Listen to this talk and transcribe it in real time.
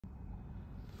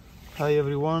Hi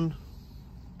everyone,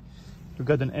 we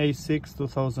got an A6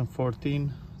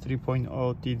 2014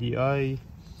 3.0 TDI,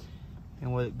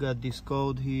 and we got this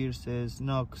code here. Says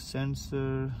NOx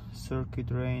sensor, circuit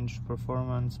range,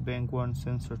 performance, bank 1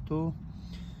 sensor 2,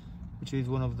 which is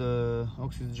one of the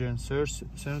oxygen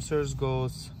sensors,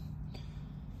 goes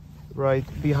right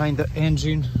behind the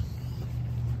engine,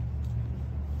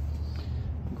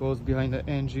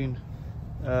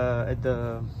 at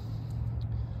the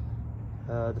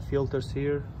filters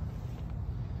here,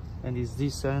 and is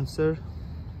this sensor,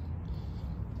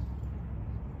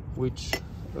 which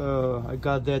I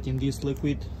got that in this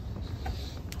liquid.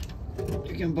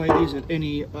 You can buy this at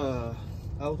any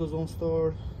AutoZone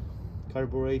store,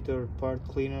 carburetor part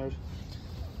cleaner.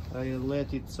 I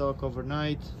let it soak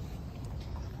overnight.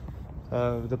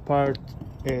 The part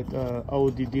at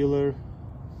Audi dealer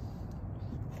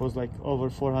was like over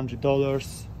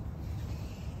 $400.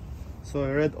 So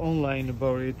I read online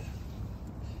about it.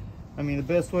 I mean, the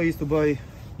best way is to buy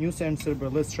new sensor,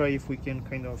 but let's try if we can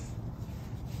kind of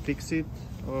fix it,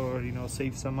 or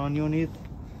save some money on it.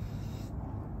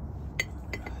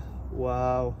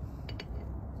 Wow,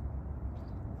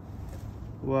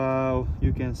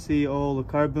 you can see all the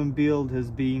carbon build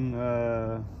has been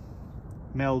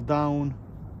melted down.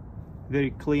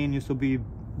 Very clean. Used to be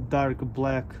dark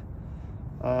black,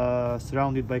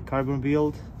 surrounded by carbon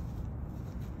build.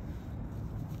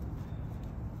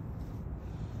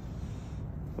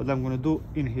 What I'm gonna do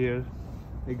in here,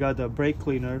 I got a brake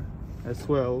cleaner as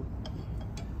well.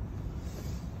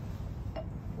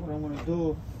 What I'm gonna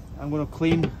do, I'm gonna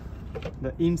clean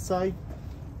the inside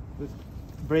with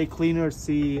brake cleaner.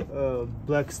 See,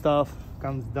 black stuff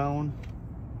comes down.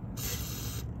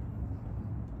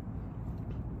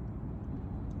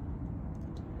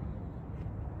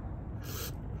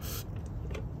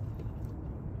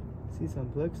 See some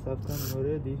black stuff coming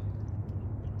already.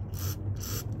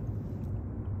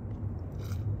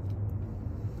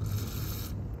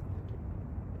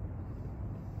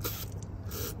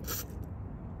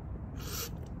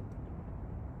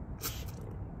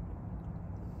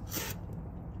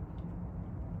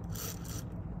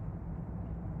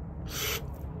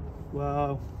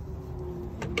 Wow,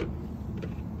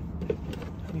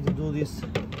 I need to do this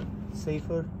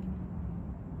safer.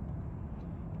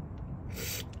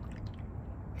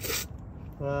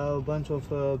 Wow, a bunch of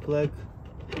black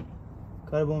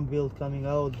carbon build coming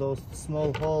out, those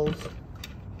small holes.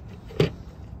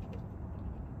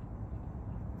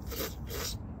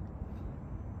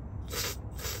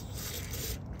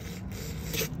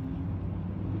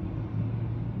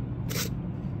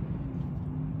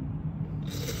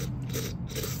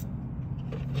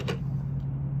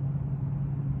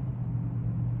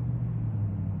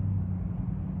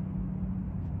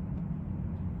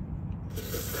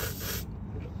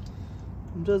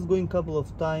 I'm just going a couple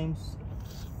of times,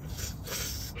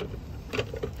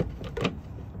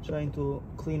 trying to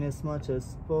clean as much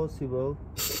as possible.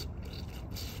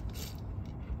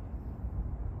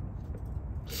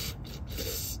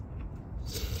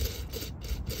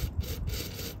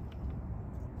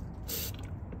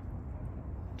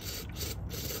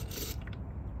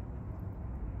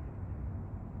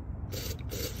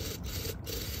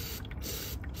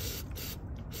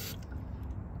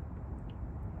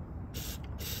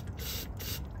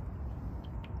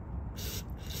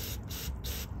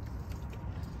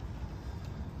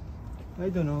 I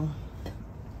don't know,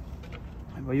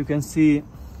 but you can see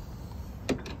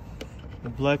the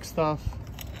black stuff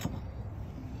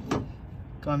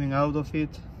coming out of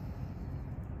it,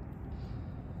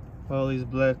 all these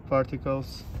black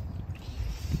particles.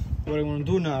 What I'm gonna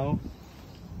do now,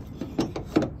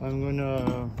 I'm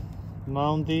gonna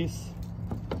mount this.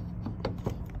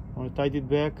 I'm gonna tighten it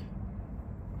back,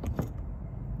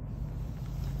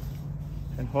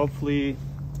 and hopefully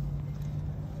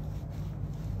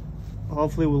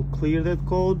we'll clear that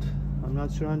code. I'm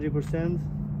not sure 100%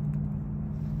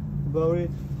 about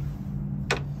it.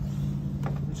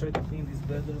 Let me try to clean this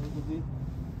better a little bit.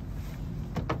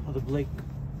 Oh, the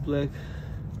black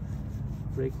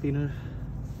brake cleaner.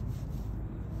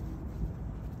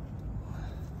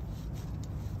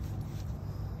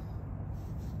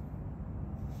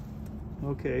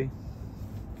 Okay,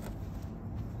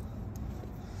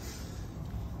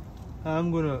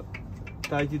 I'm gonna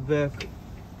tighten it back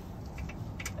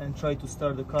and try to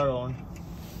start the car on,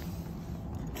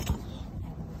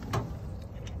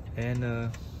 and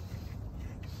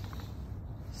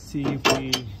see if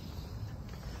we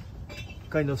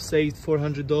kind of saved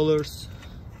 $400,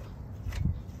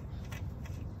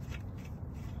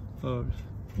 or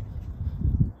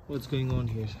what's going on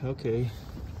here. Okay,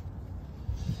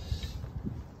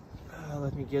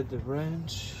 let me get the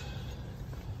wrench.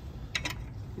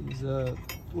 It's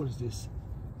what is this?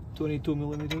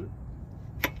 22mm.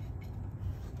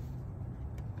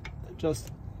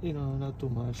 Just, you know, not too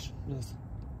much. Just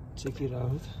check it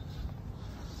out.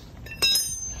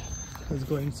 Let's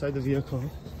go inside the vehicle.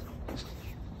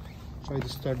 Try to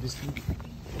start this thing.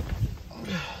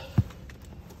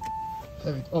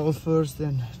 Have it all first,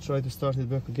 then try to start it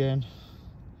back again.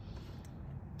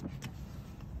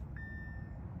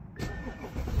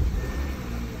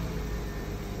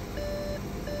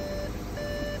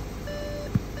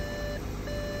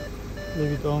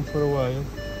 Leave it on for a while.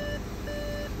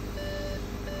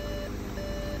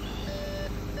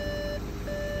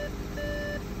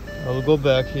 I'll go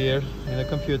back here in the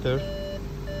computer.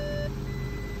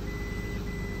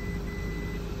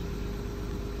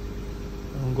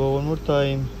 I'll go one more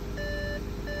time.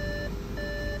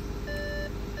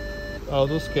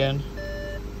 Auto scan.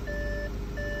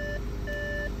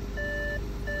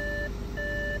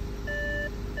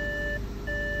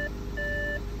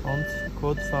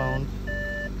 Code found.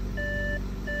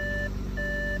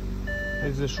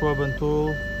 There's a Schwab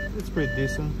tool. It's pretty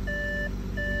decent.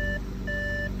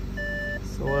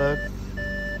 Select.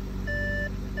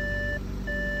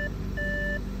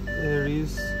 There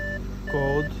is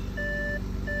code.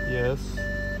 Yes.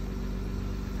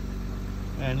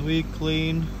 And we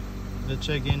clean the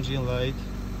check engine light.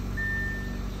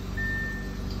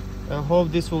 I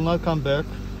hope this will not come back,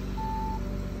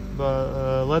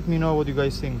 but let me know what you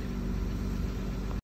guys think.